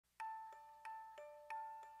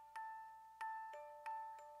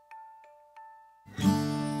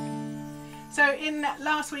So in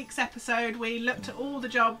last week's episode we looked at all the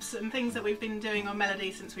jobs and things that we've been doing on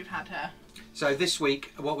Melody since we've had her. So this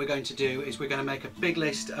week what we're going to do is we're going to make a big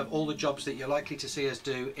list of all the jobs that you're likely to see us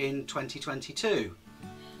do in 2022.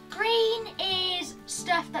 Green is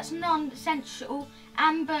stuff that's non-essential.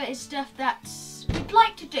 Amber is stuff that's we'd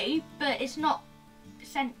like to do, but it's not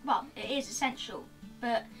well, it is essential.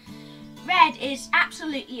 But red is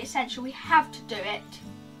absolutely essential. We have to do it.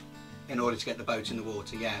 In order to get the boat in the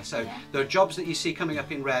water, yeah. So the jobs that you see coming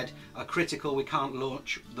up in red are critical. We can't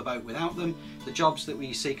launch the boat without them. The jobs that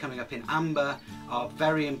we see coming up in amber are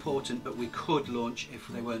very important, but we could launch if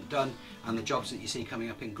they weren't done. And the jobs that you see coming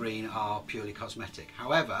up in green are purely cosmetic.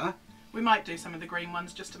 However, we might do some of the green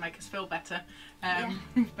ones just to make us feel better.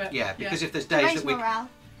 But, because if there's days that we... morale.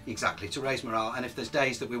 Exactly, to raise morale, and if there's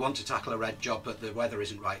days that we want to tackle a red job but the weather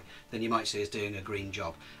isn't right, then you might see us doing a green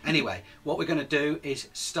job. Anyway, what we're going to do is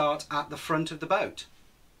start at the front of the boat.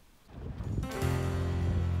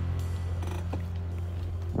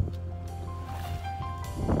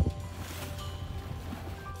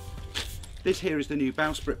 This here is the new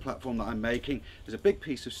bowsprit platform that I'm making. There's a big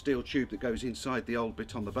piece of steel tube that goes inside the old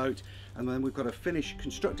bit on the boat, and then we've got to finish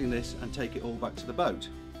constructing this and take it all back to the boat.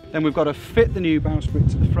 Then we've got to fit the new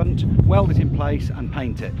bowsprit to the front, weld it in place and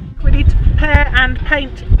paint it. We need to prepare and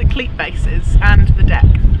paint the cleat bases and the deck.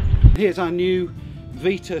 Here's our new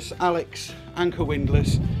Vetus Alex anchor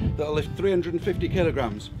windlass that'll lift 350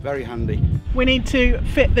 kilograms, very handy. We need to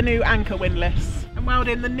fit the new anchor windlass and weld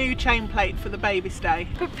in the new chain plate for the baby stay.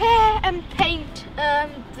 Prepare and paint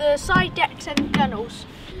the side decks and gunnels,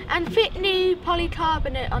 and fit new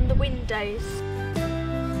polycarbonate on the windows.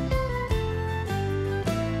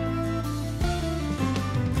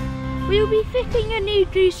 We'll be fitting a new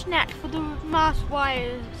gooseneck for the mast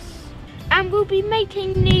wires, and we'll be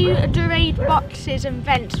making new dorade boxes and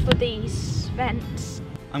vents for these vents.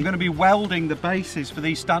 I'm going to be welding the bases for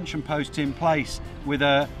these stanchion posts in place with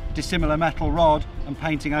a dissimilar metal rod and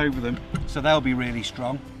painting over them, so they'll be really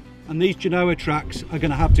strong. And these Genoa tracks are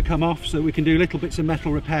going to have to come off so we can do little bits of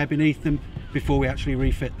metal repair beneath them before we actually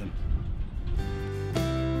refit them.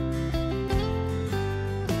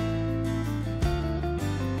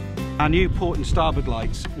 Our new port and starboard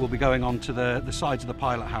lights will be going on to the sides of the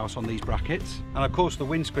pilot house on these brackets. And of course the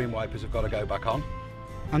windscreen wipers have got to go back on.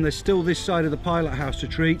 And there's still this side of the pilot house to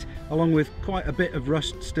treat, along with quite a bit of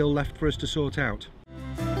rust still left for us to sort out.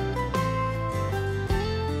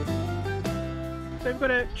 So we've got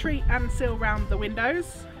to treat and seal round the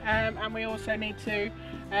windows, and we also need to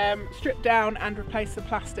strip down and replace the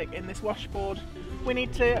plastic in this washboard. We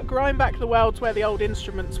need to grind back the welds where the old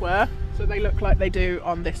instruments were, so they look like they do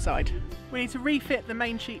on this side. We need to refit the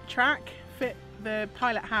main sheet track, fit the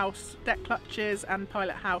pilot house deck clutches and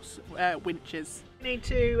pilot house winches. We need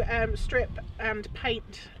to strip and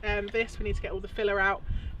paint this. We need to get all the filler out,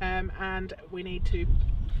 and we need to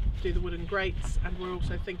do the wooden grates, and we're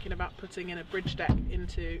also thinking about putting in a bridge deck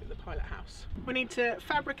into the pilot house. We need to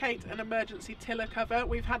fabricate an emergency tiller cover.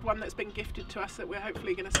 We've had one that's been gifted to us that we're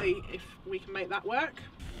hopefully going to see if we can make that work.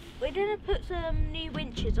 We're going to put some new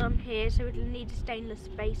winches on here, so we'll need a stainless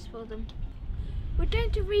base for them. We're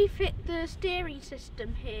going to refit the steering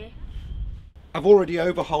system here. I've already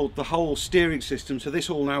overhauled the whole steering system, so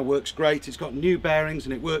this all now works great. It's got new bearings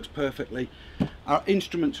and it works perfectly. Our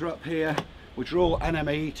instruments are up here, which are all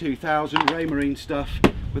NME 2000 Raymarine stuff,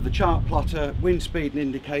 with the chart plotter, wind speed and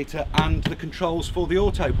indicator, and the controls for the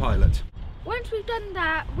autopilot. Once we've done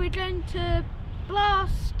that, we're going to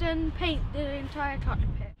blast and paint the entire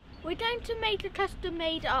cockpit. We're going to make a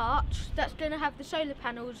custom-made arch that's going to have the solar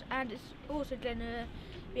panels, and it's also going to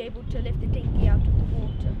be able to lift the dinghy out of the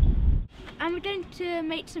water. And we're going to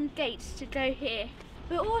make some gates to go here.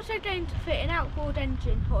 We're also going to fit an outboard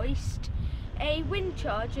engine hoist, a wind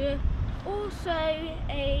charger, also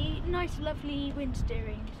a nice lovely wind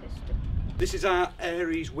steering system. This is our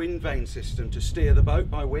Aries wind vane system to steer the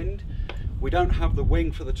boat by wind. We don't have the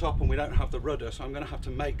wing for the top and we don't have the rudder, so I'm going to have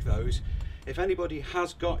to make those. If anybody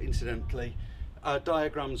has got, incidentally,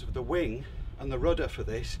 diagrams of the wing and the rudder for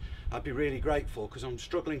this, I'd be really grateful, because I'm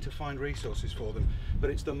struggling to find resources for them. But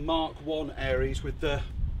it's the Mark 1 Aries with the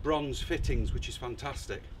bronze fittings, which is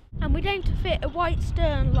fantastic. And we're going to fit a white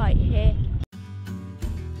stern light here.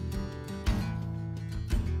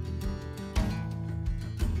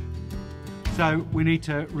 So we need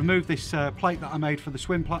to remove this plate that I made for the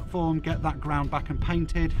swim platform, get that ground back and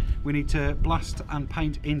painted. We need to blast and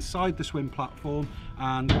paint inside the swim platform,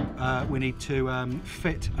 and we need to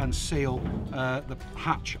fit and seal the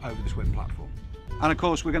hatch over the swim platform. And of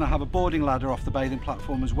course we're going to have a boarding ladder off the bathing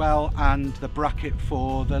platform as well, and the bracket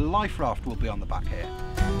for the life raft will be on the back here.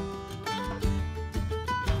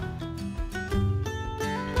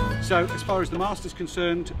 So as far as the mast is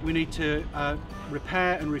concerned, we need to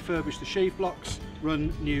repair and refurbish the sheave blocks,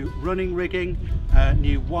 run new running rigging,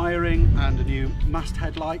 new wiring and a new mast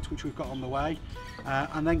headlight which we've got on the way,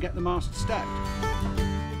 and then get the mast stepped.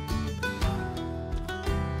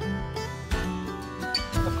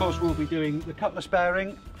 Of course we'll be doing the cutlass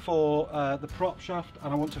bearing for the prop shaft,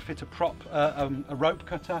 and I want to fit a rope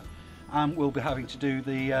cutter, and we'll be having to do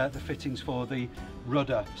the fittings for the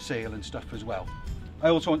rudder seal and stuff as well. I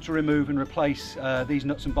also want to remove and replace these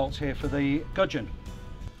nuts and bolts here for the gudgeon.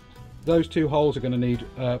 Those two holes are going to need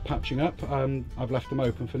patching up. I've left them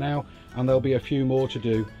open for now, and there'll be a few more to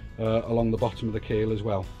do along the bottom of the keel as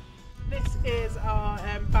well. This is our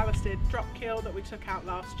ballasted drop keel that we took out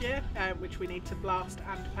last year, which we need to blast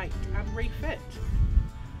and paint and refit.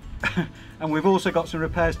 And we've also got some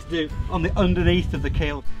repairs to do on the underneath of the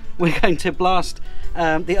keel. We're going to blast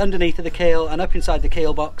the underneath of the keel and up inside the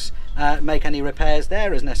keel box, make any repairs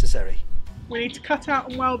there as necessary. We need to cut out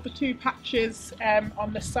and weld the two patches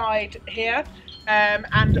on the side here,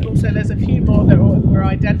 and also there's a few more that were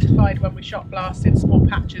identified when we shot blasted, small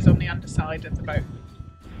patches on the underside of the boat.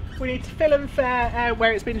 We need to fill and fair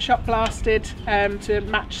where it's been shot blasted to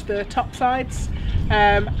match the top sides,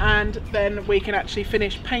 and then we can actually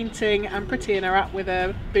finish painting and prettying her up with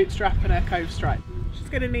a boot strap and a cove stripe. She's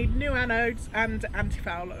going to need new anodes and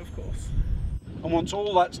anti-fouler, of course. And once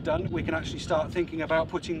all that's done, we can actually start thinking about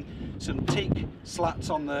putting some teak slats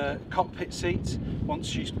on the cockpit seats, once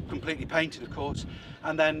she's completely painted of course,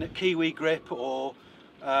 and then kiwi grip or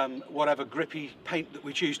whatever grippy paint that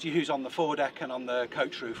we choose to use on the foredeck and on the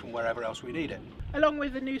coach roof and wherever else we need it. Along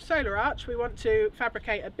with the new solar arch, we want to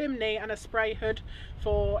fabricate a bimney and a spray hood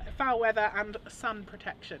for foul weather and sun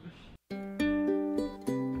protection.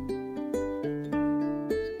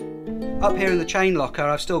 Up here in the chain locker,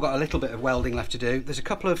 I've still got a little bit of welding left to do. There's a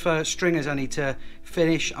couple of stringers I need to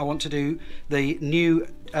finish. I want to do the new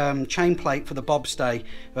chain plate for the bobstay,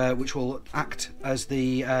 which will act as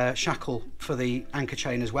the shackle for the anchor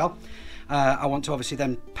chain as well. I want to obviously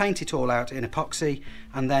then paint it all out in epoxy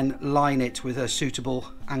and then line it with a suitable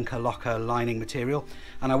anchor locker lining material.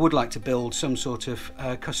 And I would like to build some sort of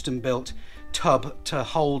custom built tub to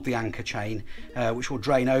hold the anchor chain, which will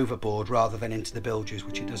drain overboard rather than into the bilges,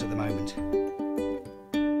 which it does at the moment.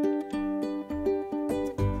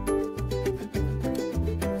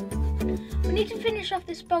 We need to finish off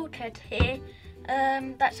this bulkhead here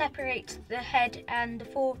that separates the head and the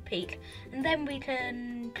forepeak, and then we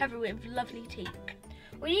can cover it with lovely teak.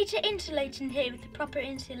 We need to insulate in here with the proper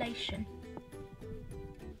insulation.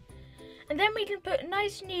 And then we can put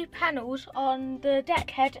nice new panels on the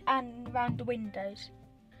deck head and around the windows.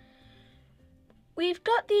 We've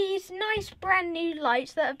got these nice brand new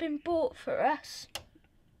lights that have been bought for us.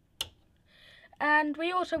 And we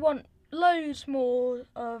also want loads more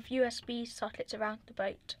of USB sockets around the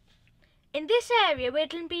boat. In this area we're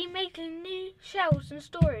going to be making new shelves and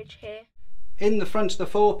storage here. In the front of the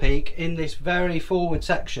forepeak, in this very forward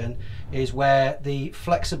section, is where the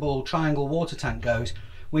flexible triangle water tank goes.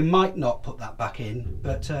 We might not put that back in,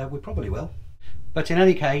 but we probably will. But in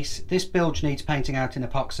any case, this bilge needs painting out in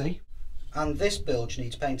epoxy, and this bilge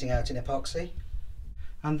needs painting out in epoxy,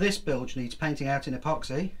 and this bilge needs painting out in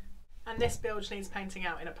epoxy, and this bilge needs painting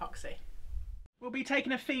out in epoxy. We'll be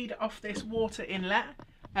taking a feed off this water inlet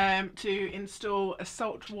to install a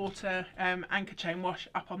saltwater anchor chain wash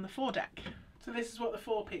up on the foredeck. So this is what the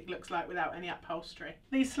forepeak looks like without any upholstery.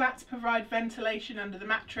 These slats provide ventilation under the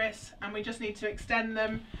mattress, and we just need to extend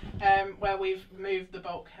them where we've moved the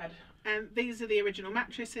bulkhead. And these are the original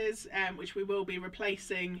mattresses, which we will be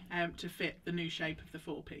replacing to fit the new shape of the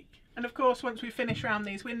forepeak. And of course, once we finish around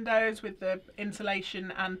these windows with the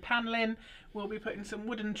insulation and panelling, we'll be putting some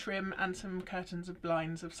wooden trim and some curtains and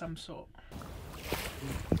blinds of some sort.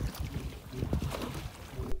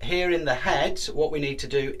 Here in the head, what we need to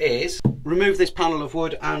do is remove this panel of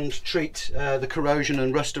wood and treat the corrosion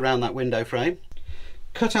and rust around that window frame.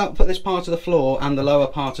 Cut out, put this part of the floor and the lower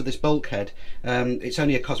part of this bulkhead. It's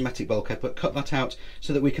only a cosmetic bulkhead, but cut that out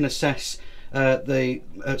so that we can assess the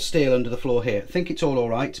steel under the floor here. I think it's all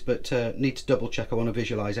right, but need to double check. I want to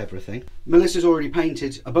visualise everything. Melissa's already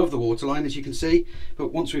painted above the waterline, as you can see,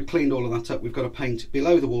 but once we've cleaned all of that up, we've got to paint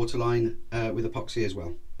below the waterline with epoxy as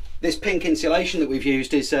well. This pink insulation that we've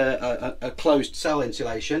used is a closed cell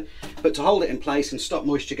insulation, but to hold it in place and stop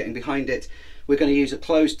moisture getting behind it, we're going to use a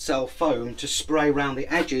closed cell foam to spray around the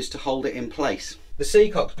edges to hold it in place. The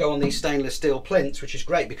seacocks go on these stainless steel plinths, which is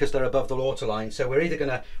great because they're above the waterline, so we're either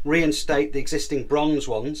going to reinstate the existing bronze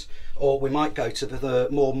ones, or we might go to the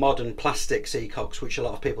more modern plastic seacocks, which a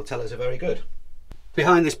lot of people tell us are very good.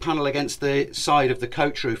 Behind this panel against the side of the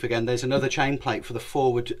coach roof again, there's another chain plate for the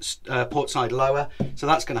forward port side lower, so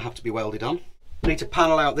that's going to have to be welded on. We need to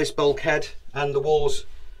panel out this bulkhead and the walls,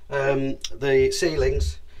 the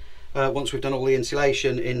ceilings, once we've done all the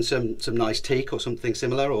insulation in some nice teak or something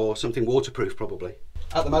similar, or something waterproof probably.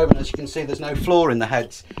 At the moment, as you can see, there's no floor in the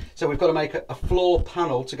heads, so we've got to make a floor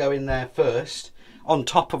panel to go in there first, on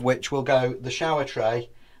top of which will go the shower tray,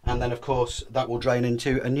 and then of course that will drain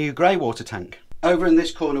into a new grey water tank. Over in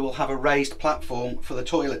this corner we'll have a raised platform for the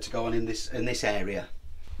toilet to go on in this area.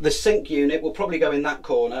 The sink unit will probably go in that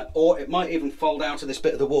corner, or it might even fold out of this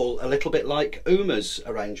bit of the wall, a little bit like Uma's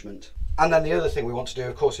arrangement. And then the other thing we want to do,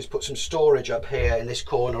 of course, is put some storage up here in this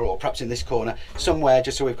corner, or perhaps in this corner somewhere,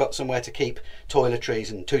 just so we've got somewhere to keep toiletries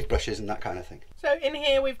and toothbrushes and that kind of thing. So in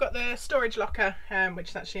here we've got the storage locker, which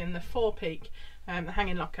is actually in the forepeak, the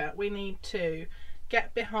hanging locker. We need to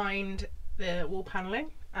get behind the wall panelling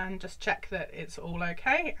and just check that it's all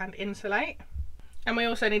okay and insulate. And we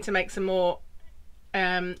also need to make some more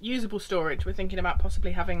usable storage. We're thinking about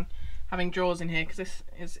possibly having drawers in here, because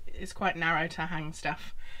this is quite narrow to hang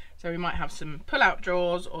stuff. So we might have some pull-out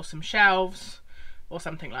drawers or some shelves or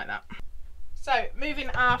something like that. So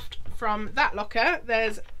moving aft from that locker,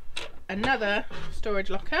 there's another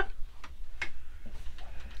storage locker.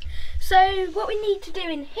 So what we need to do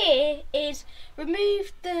in here is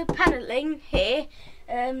remove the panelling here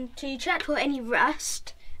to transport any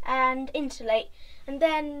rust and insulate, and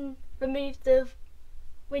then remove the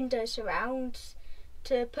window surrounds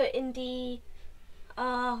to put in the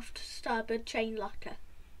aft starboard chain locker.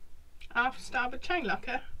 Aft starboard chain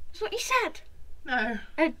locker? That's what you said. No,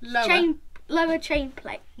 lower chain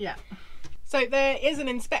plate. Yeah. So there is an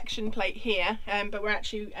inspection plate here, but we're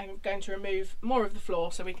actually going to remove more of the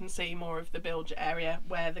floor so we can see more of the bilge area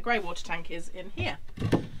where the grey water tank is in here.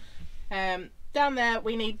 Down there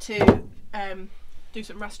we need to do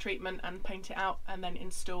some rust treatment and paint it out, and then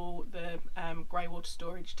install the grey water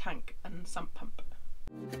storage tank and sump pump.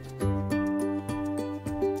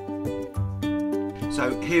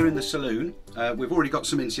 So here in the saloon, we've already got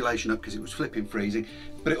some insulation up because it was flipping freezing,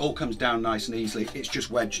 but it all comes down nice and easily. It's just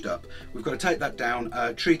wedged up. We've got to take that down,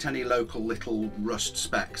 treat any local little rust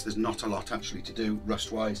specks. There's not a lot actually to do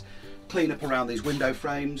rust wise. Clean up around these window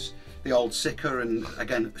frames, the old sicker, and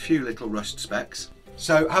again a few little rust specks.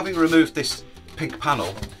 So having removed this pink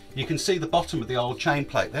panel, you can see the bottom of the old chain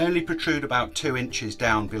plate. They only protrude about 2 inches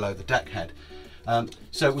down below the deck head.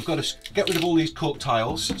 So we've got to get rid of all these cork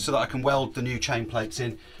tiles so that I can weld the new chain plates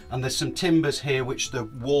in, and there's some timbers here which the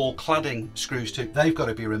wall cladding screws to. They've got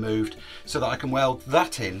to be removed so that I can weld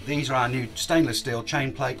that in. These are our new stainless steel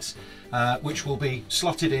chain plates, which will be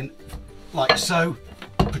slotted in like so,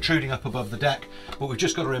 protruding up above the deck, but we've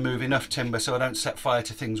just got to remove enough timber so I don't set fire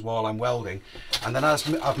to things while I'm welding. And then,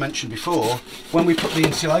 as I've mentioned before, when we put the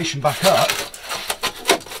insulation back up,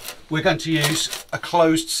 we're going to use a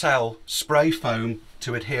closed cell spray foam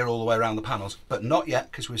to adhere all the way around the panels, but not yet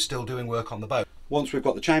because we're still doing work on the boat. Once we've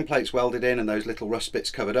got the chain plates welded in and those little rust bits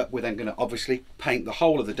covered up, we're then going to obviously paint the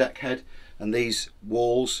whole of the deck head and these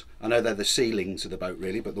walls. I know they're the ceilings of the boat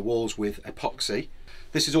really, but the walls with epoxy.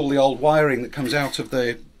 This is all the old wiring that comes out of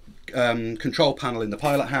the control panel in the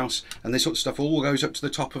pilot house, and this sort of stuff all goes up to the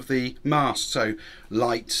top of the mast, so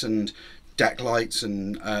lights and deck lights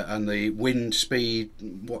and the wind speed,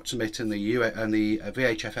 what's emit, and the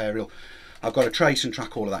VHF aerial. I've got to trace and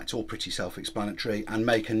track all of that. It's all pretty self-explanatory, and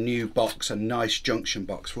make a new box, a nice junction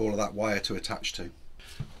box for all of that wire to attach to.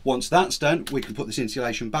 Once that's done, we can put this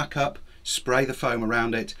insulation back up, spray the foam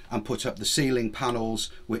around it, and put up the ceiling panels,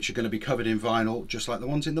 which are going to be covered in vinyl just like the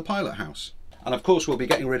ones in the pilot house. And of course we'll be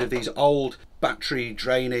getting rid of these old battery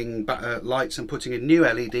draining lights and putting in new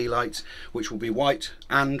LED lights, which will be white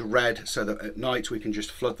and red, so that at night we can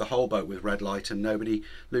just flood the whole boat with red light and nobody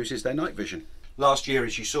loses their night vision. Last year,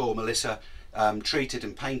 as you saw, Melissa treated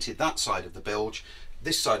and painted that side of the bilge.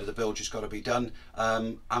 This side of the bilge has got to be done,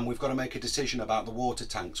 and we've got to make a decision about the water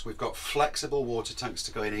tanks. We've got flexible water tanks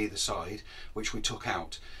to go in either side, which we took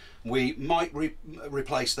out. We might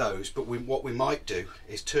replace those, but what we might do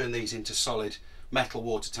is turn these into solid metal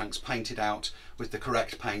water tanks, painted out with the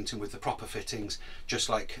correct paint and with the proper fittings, just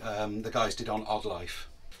like the guys did on Odd Life.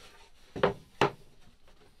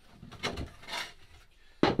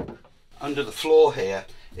 Under the floor here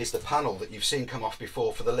is the panel that you've seen come off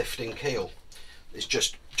before for the lifting keel. It's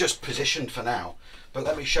just positioned for now, but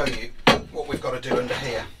let me show you what we've got to do under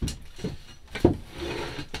here.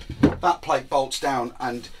 That plate bolts down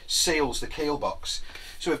and seals the keel box.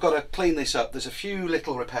 So we've got to clean this up. There's a few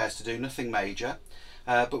little repairs to do, nothing major,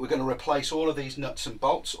 but we're going to replace all of these nuts and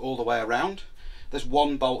bolts all the way around. There's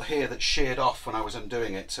one bolt here that's sheared off when I was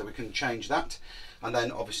undoing it, so we can change that and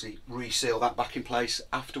then obviously reseal that back in place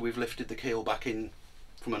after we've lifted the keel back in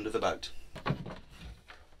from under the boat.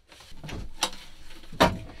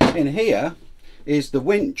 In here is the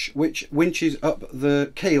winch which winches up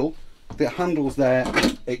the keel. The handle's there,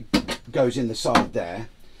 it goes in the side there,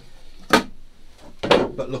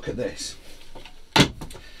 but look at this.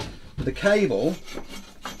 The cable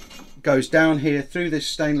goes down here through this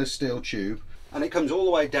stainless steel tube and it comes all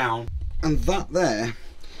the way down, and that there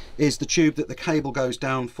is the tube that the cable goes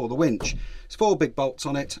down for the winch. It's 4 big bolts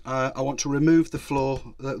on it. I want to remove the floor,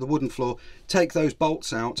 the wooden floor, take those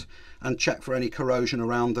bolts out and check for any corrosion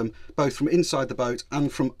around them, both from inside the boat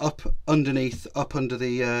and from up underneath, up under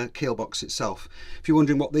the keel box itself. If you're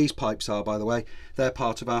wondering what these pipes are, by the way, they're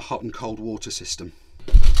part of our hot and cold water system.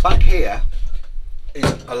 Back here is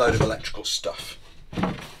a load of electrical stuff,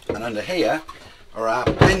 and under here are our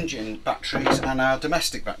engine batteries and our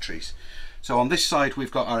domestic batteries. So on this side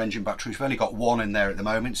we've got our engine batteries. We've only got one in there at the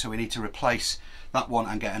moment, so we need to replace that one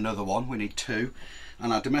and get another one. We need 2.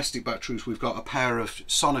 And our domestic batteries, we've got a pair of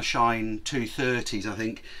Sonashine 230s, I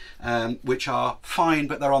think, which are fine,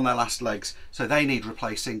 but they're on their last legs, so they need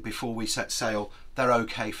replacing before we set sail. They're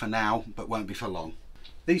okay for now, but won't be for long.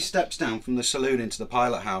 These steps down from the saloon into the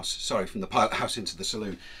pilot house, sorry, from the pilot house into the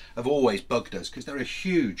saloon, have always bugged us because they're a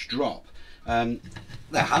huge drop.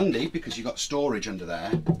 They're handy because you've got storage under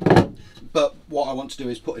there, but what I want to do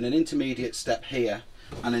is put in an intermediate step here,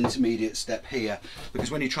 an intermediate step here, because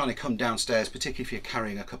when you're trying to come downstairs, particularly if you're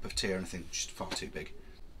carrying a cup of tea or anything, it's just far too big.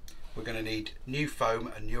 We're going to need new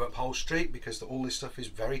foam and new upholstery because all this stuff is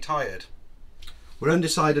very tired. We're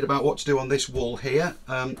undecided about what to do on this wall here.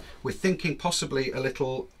 We're thinking possibly a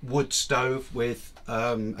little wood stove with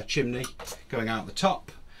a chimney going out the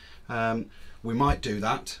top. We might do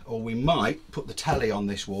that, or we might put the telly on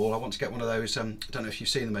this wall. I want to get one of those, I don't know if you've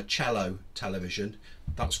seen them, a cello television.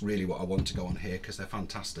 That's really what I want to go on here because they're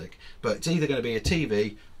fantastic. But it's either going to be a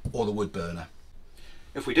TV or the wood burner.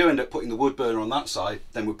 If we do end up putting the wood burner on that side,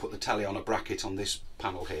 then we'll put the telly on a bracket on this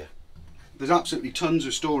panel here. There's absolutely tons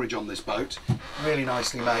of storage on this boat, really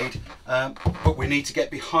nicely made, but we need to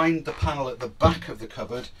get behind the panel at the back of the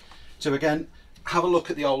cupboard. So again, have a look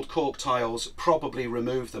at the old cork tiles, probably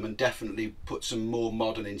remove them and definitely put some more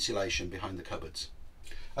modern insulation behind the cupboards.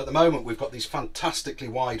 At the moment we've got these fantastically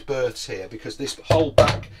wide berths here because this whole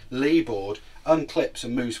back lee board unclips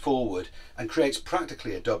and moves forward and creates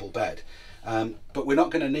practically a double bed. But we're not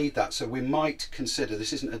going to need that, so we might consider,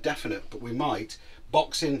 this isn't a definite, but we might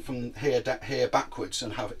box in from here backwards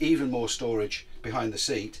and have even more storage behind the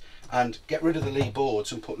seat and get rid of the lee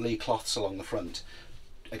boards and put lee cloths along the front.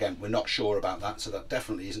 Again, we're not sure about that, so that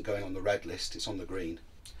definitely isn't going on the red list, it's on the green.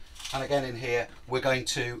 And again in here we're going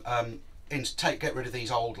to get rid of these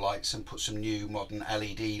old lights and put some new modern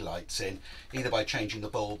LED lights in, either by changing the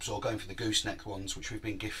bulbs or going for the gooseneck ones which we've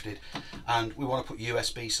been gifted. And we want to put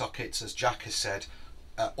USB sockets, as Jack has said,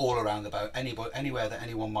 all around the boat. Anywhere that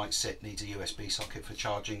anyone might sit needs a USB socket for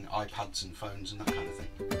charging iPads and phones and that kind of thing.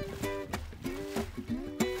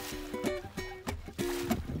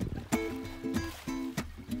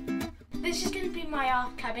 This is going to be my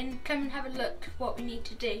aft cabin. Come and have a look what we need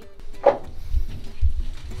to do.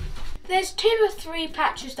 There's 2 or 3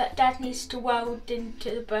 patches that Dad needs to weld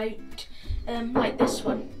into the boat, like this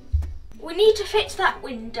one. We need to fix that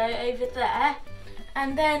window over there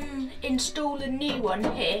and then install a new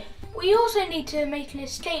one here. We also need to make an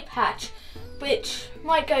escape hatch which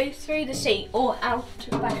might go through the seat or out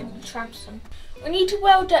the back of the transom. We need to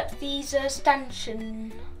weld up these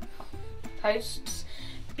stanchion posts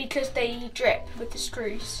because they drip with the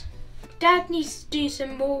screws. Dad needs to do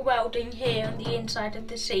some more welding here on the inside of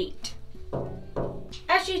the seat.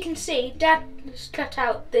 As you can see, Dad has cut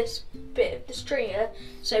out this bit of the stringer,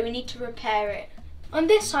 so we need to repair it. On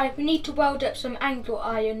this side we need to weld up some angle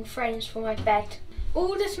iron frames for my bed.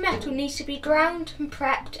 All this metal needs to be ground and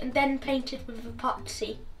prepped and then painted with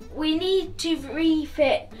epoxy. We need to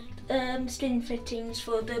refit skin fittings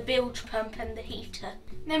for the bilge pump and the heater.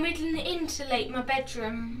 Then we can insulate my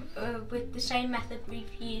bedroom with the same method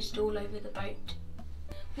we've used all over the boat.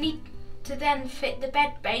 We need to then fit the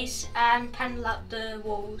bed base and panel up the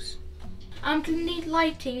walls. I'm going to need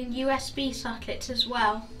lighting and USB sockets as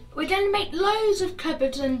well. We're going to make loads of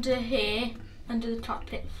cupboards under here, under the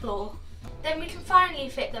cockpit floor. Then we can finally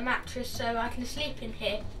fit the mattress so I can sleep in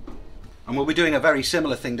here. And we'll be doing a very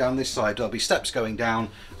similar thing down this side. There'll be steps going down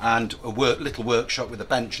and a little workshop with a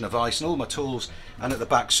bench and a vise and all my tools, and at the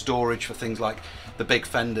back storage for things like the big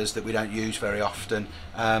fenders that we don't use very often.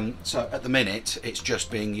 So at the minute it's just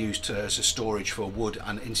being used as a storage for wood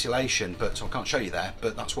and insulation, but so I can't show you there,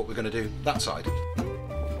 but that's what we're going to do that side.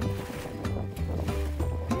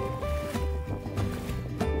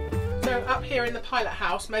 So up here in the pilot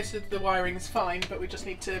house, most of the wiring is fine, but we just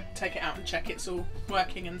need to take it out and check it's all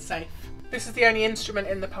working and safe. This is the only instrument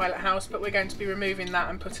in the pilot house, but we're going to be removing that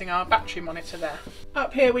and putting our battery monitor there.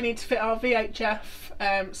 Up here we need to fit our VHF,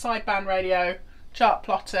 sideband radio, chart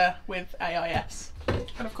plotter with AIS.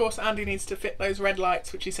 And of course Andy needs to fit those red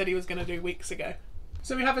lights, which he said he was going to do weeks ago.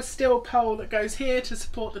 So we have a steel pole that goes here to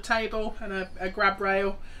support the table and a grab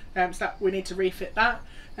rail, so that we need to refit that.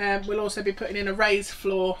 We'll also be putting in a raised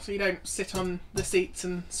floor so you don't sit on the seats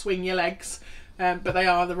and swing your legs, but they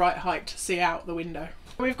are the right height to see out the window.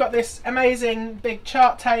 We've got this amazing big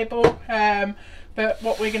chart table, but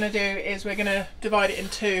what we're going to do is we're going to divide it in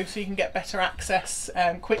two so you can get better access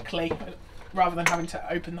quickly rather than having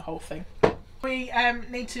to open the whole thing. We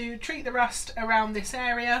need to treat the rust around this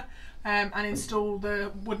area and install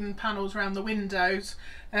the wooden panels around the windows.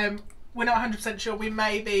 We're not 100% sure, we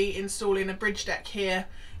may be installing a bridge deck here,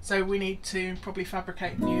 so we need to probably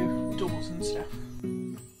fabricate new doors and stuff.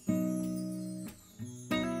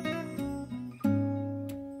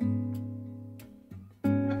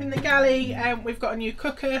 Up in the galley we've got a new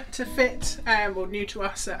cooker to fit, well, new to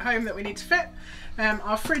us at home that we need to fit.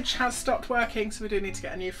 Our fridge has stopped working, so we do need to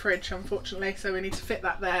get a new fridge unfortunately, so we need to fit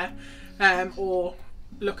that there, or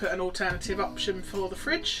look at an alternative option for the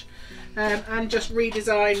fridge, and just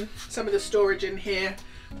redesign some of the storage in here.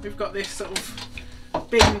 We've got this sort of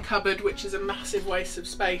bin cupboard which is a massive waste of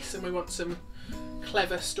space, and we want some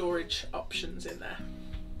clever storage options in there.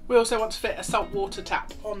 We also want to fit a salt water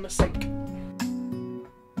tap on the sink.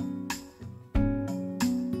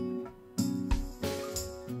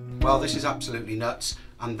 Well, this is absolutely nuts,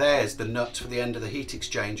 and there's the nut for the end of the heat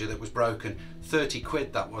exchanger that was broken. 30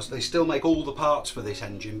 quid that was. They still make all the parts for this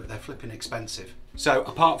engine, but they're flipping expensive. So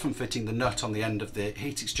apart from fitting the nut on the end of the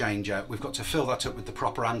heat exchanger, we've got to fill that up with the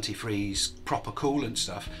proper antifreeze, proper coolant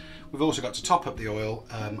stuff. We've also got to top up the oil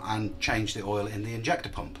and change the oil in the injector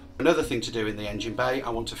pump. Another thing to do in the engine bay, I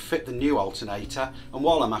want to fit the new alternator, and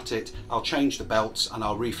while I'm at it, I'll change the belts and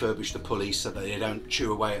I'll refurbish the pulleys so that they don't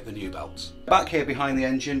chew away at the new belts. Back here behind the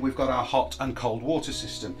engine, we've got our hot and cold water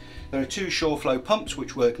system. There are two shore flow pumps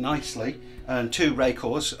which work nicely, and two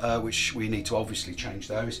Raycors, which we need to obviously change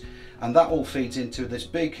those. And that all feeds into this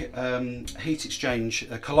big heat exchange,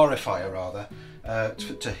 calorifier rather,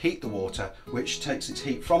 to heat the water, which takes its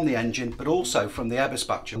heat from the engine but also from the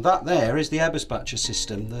Eberspacher. And that there is the Eberspacher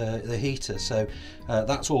system, the heater, so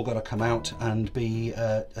that's all got to come out and be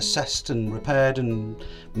assessed and repaired and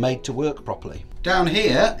made to work properly. Down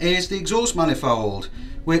here is the exhaust manifold,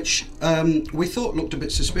 which we thought looked a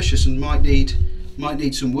bit suspicious and might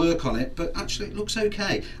need some work on it, but actually it looks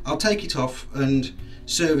okay. I'll take it off and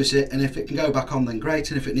service it, and if it can go back on then great,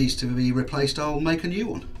 and if it needs to be replaced I'll make a new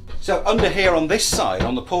one. So under here on this side,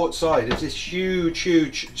 on the port side, is this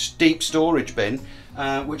huge deep storage bin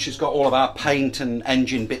which has got all of our paint and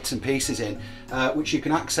engine bits and pieces in, which you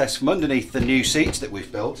can access from underneath the new seats that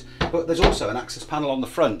we've built, but there's also an access panel on the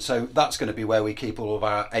front, so that's going to be where we keep all of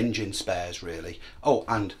our engine spares really. Oh,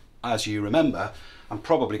 and as you remember, I'm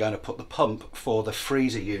probably going to put the pump for the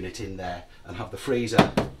freezer unit in there and have the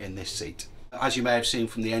freezer in this seat. As you may have seen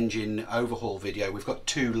from the engine overhaul video, we've got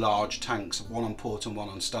two large tanks, one on port and one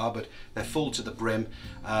on starboard. They're full to the brim,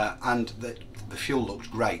 and the fuel looks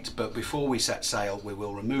great, but before we set sail we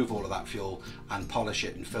will remove all of that fuel and polish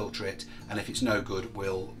it and filter it, and if it's no good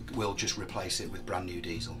we'll just replace it with brand new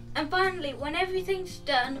diesel. And finally, when everything's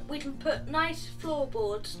done, we can put nice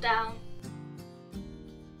floorboards down.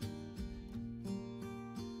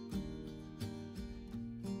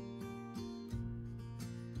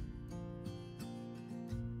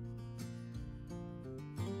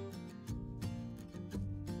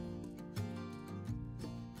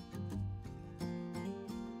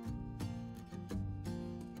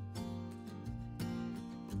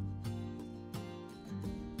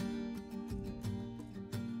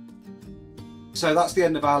 So that's the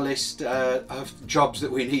end of our list of jobs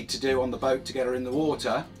that we need to do on the boat to get her in the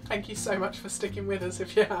water. Thank you so much for sticking with us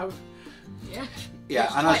if you have. Yeah. Yeah, It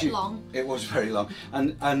was and quite as you, long. It was very long,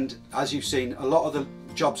 and as you've seen, a lot of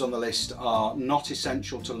jobs on the list are not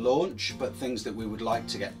essential to launch, but things that we would like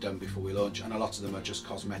to get done before we launch, and a lot of them are just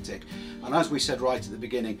cosmetic. And as we said right at the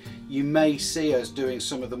beginning, you may see us doing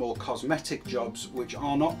some of the more cosmetic jobs which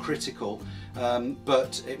are not critical,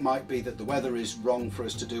 but it might be that the weather is wrong for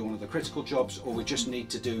us to do one of the critical jobs, or we just need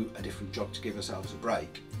to do a different job to give ourselves a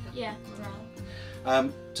break. Yeah.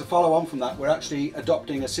 To follow on from that, we're actually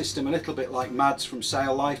adopting a system a little bit like Mads from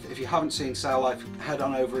Sail Life. If you haven't seen Sail Life, head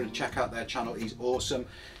on over and check out their channel. He's awesome.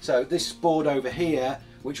 So this board over here,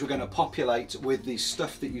 which we're going to populate with the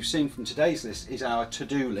stuff that you've seen from today's list, is our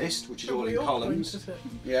to-do list, which is all in columns.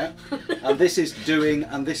 Yeah, and this is doing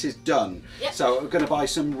and this is done. Yep. So we're going to buy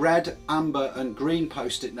some red, amber and green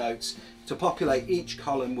post-it notes to populate each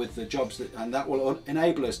column with the jobs that, and that will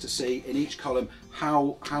enable us to see in each column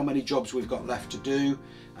how many jobs we've got left to do,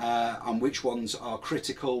 and which ones are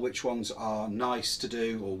critical, which ones are nice to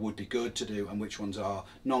do or would be good to do, and which ones are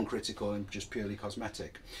non-critical and just purely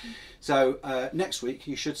cosmetic. So next week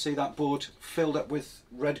you should see that board filled up with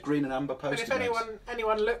red, green and amber post-it notes. And if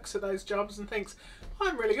anyone looks at those jobs and thinks,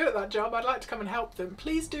 I'm really good at that job, I'd like to come and help them,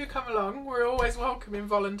 please do come along. We're always welcoming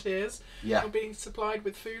volunteers. Yeah. We're being supplied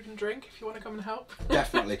with food and drink if you want to come and help.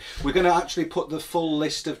 Definitely. We're going to actually put the full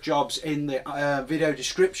list of jobs in the video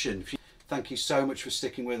description. Thank you so much for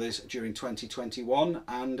sticking with us during 2021,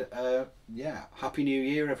 and yeah, Happy New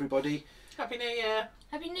Year everybody. Happy New Year.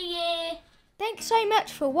 Happy New Year. Thanks so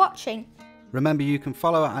much for watching. Remember, you can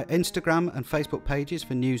follow our Instagram and Facebook pages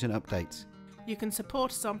for news and updates. You can support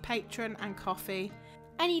us on Patreon and Coffee.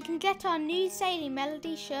 And you can get our new Sailing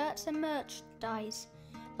Melody shirts and merchandise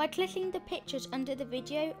by clicking the pictures under the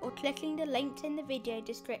video or clicking the links in the video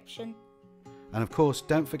description. And of course,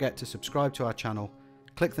 don't forget to subscribe to our channel,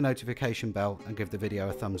 click the notification bell and give the video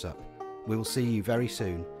a thumbs up. We will see you very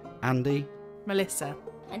soon. Andy, Melissa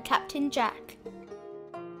and Captain Jack.